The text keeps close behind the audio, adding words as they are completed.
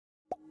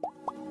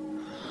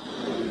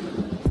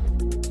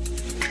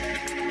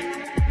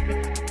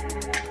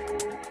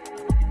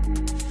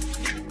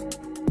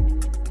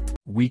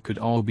we could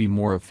all be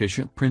more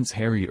efficient. Prince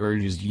Harry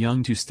urges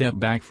young to step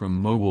back from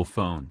mobile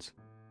phones.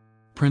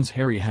 Prince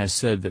Harry has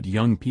said that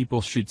young people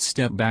should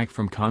step back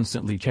from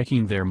constantly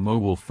checking their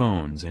mobile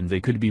phones and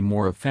they could be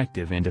more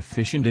effective and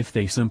efficient if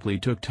they simply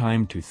took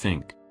time to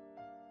think.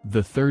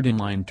 The third in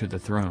line to the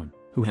throne,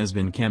 who has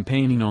been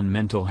campaigning on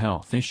mental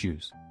health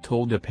issues,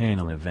 told a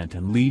panel event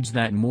in Leeds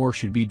that more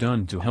should be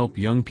done to help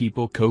young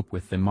people cope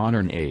with the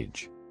modern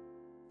age.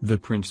 The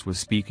prince was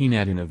speaking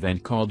at an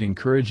event called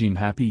Encouraging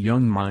Happy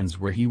Young Minds,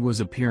 where he was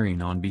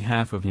appearing on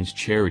behalf of his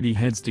charity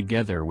Heads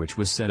Together, which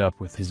was set up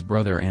with his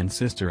brother and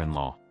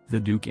sister-in-law, the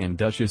Duke and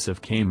Duchess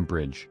of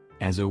Cambridge,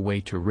 as a way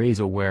to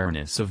raise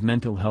awareness of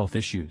mental health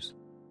issues.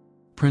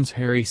 Prince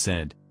Harry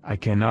said, "I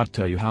cannot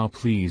tell you how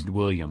pleased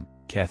William,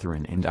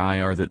 Catherine and I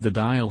are that the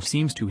dial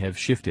seems to have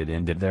shifted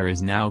and that there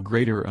is now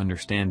greater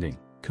understanding,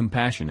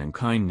 compassion and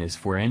kindness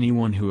for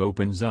anyone who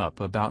opens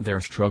up about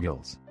their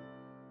struggles.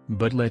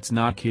 But let's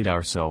not kid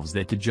ourselves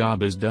that the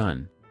job is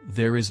done.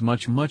 There is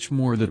much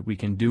more that we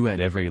can do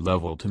at every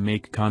level to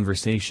make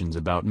conversations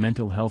about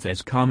mental health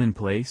as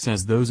commonplace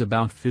as those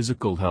about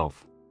physical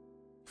health.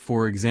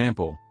 For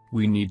example,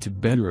 we need to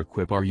better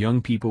equip our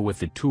young people with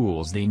the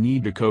tools they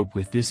need to cope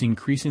with this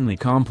increasingly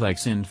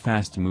complex and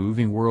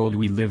fast-moving world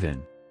we live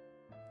in."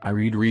 I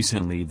read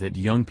recently that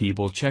young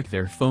people check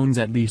their phones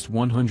at least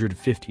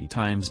 150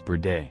 times per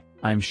day.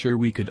 I'm sure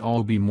we could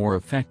all be more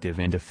effective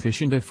and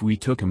efficient if we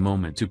took a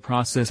moment to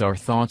process our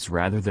thoughts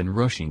rather than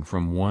rushing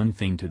from one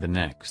thing to the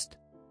next.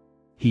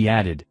 He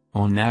added,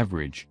 on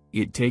average,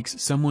 it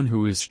takes someone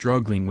who is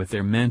struggling with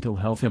their mental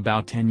health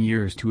about 10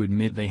 years to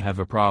admit they have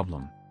a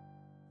problem.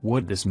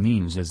 What this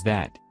means is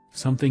that,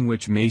 something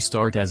which may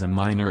start as a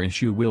minor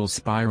issue will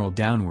spiral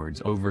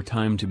downwards over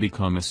time to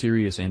become a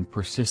serious and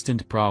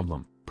persistent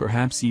problem,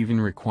 perhaps even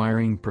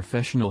requiring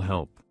professional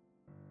help.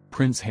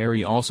 Prince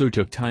Harry also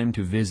took time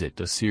to visit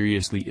a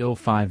seriously ill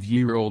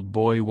 5-year-old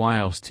boy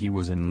whilst he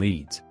was in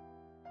Leeds.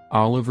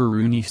 Oliver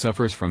Rooney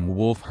suffers from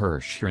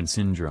Wolff-Hirschhorn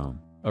syndrome,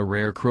 a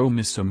rare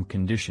chromosome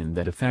condition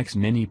that affects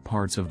many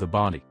parts of the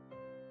body.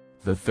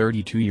 The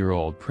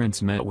 32-year-old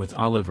prince met with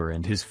Oliver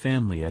and his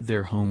family at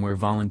their home, where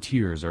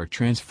volunteers are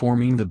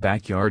transforming the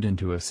backyard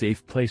into a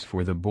safe place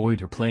for the boy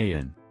to play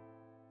in.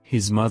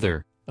 His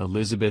mother,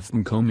 Elizabeth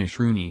Mcomish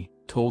Rooney,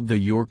 told the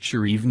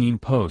Yorkshire Evening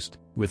Post,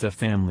 "With a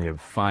family of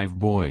 5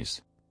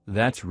 boys,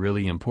 that's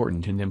really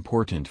important, and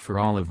important for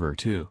Oliver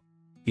too.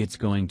 It's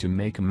going to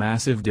make a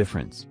massive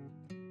difference."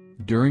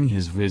 During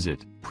his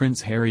visit,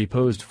 Prince Harry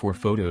posed for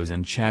photos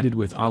and chatted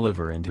with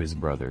Oliver and his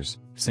brothers,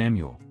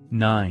 Samuel,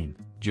 9,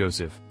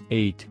 Joseph,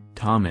 8,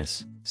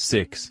 Thomas,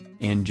 6,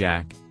 and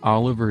Jack,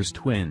 Oliver's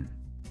twin,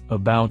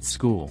 about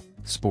school,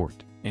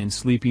 sport, and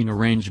sleeping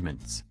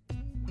arrangements.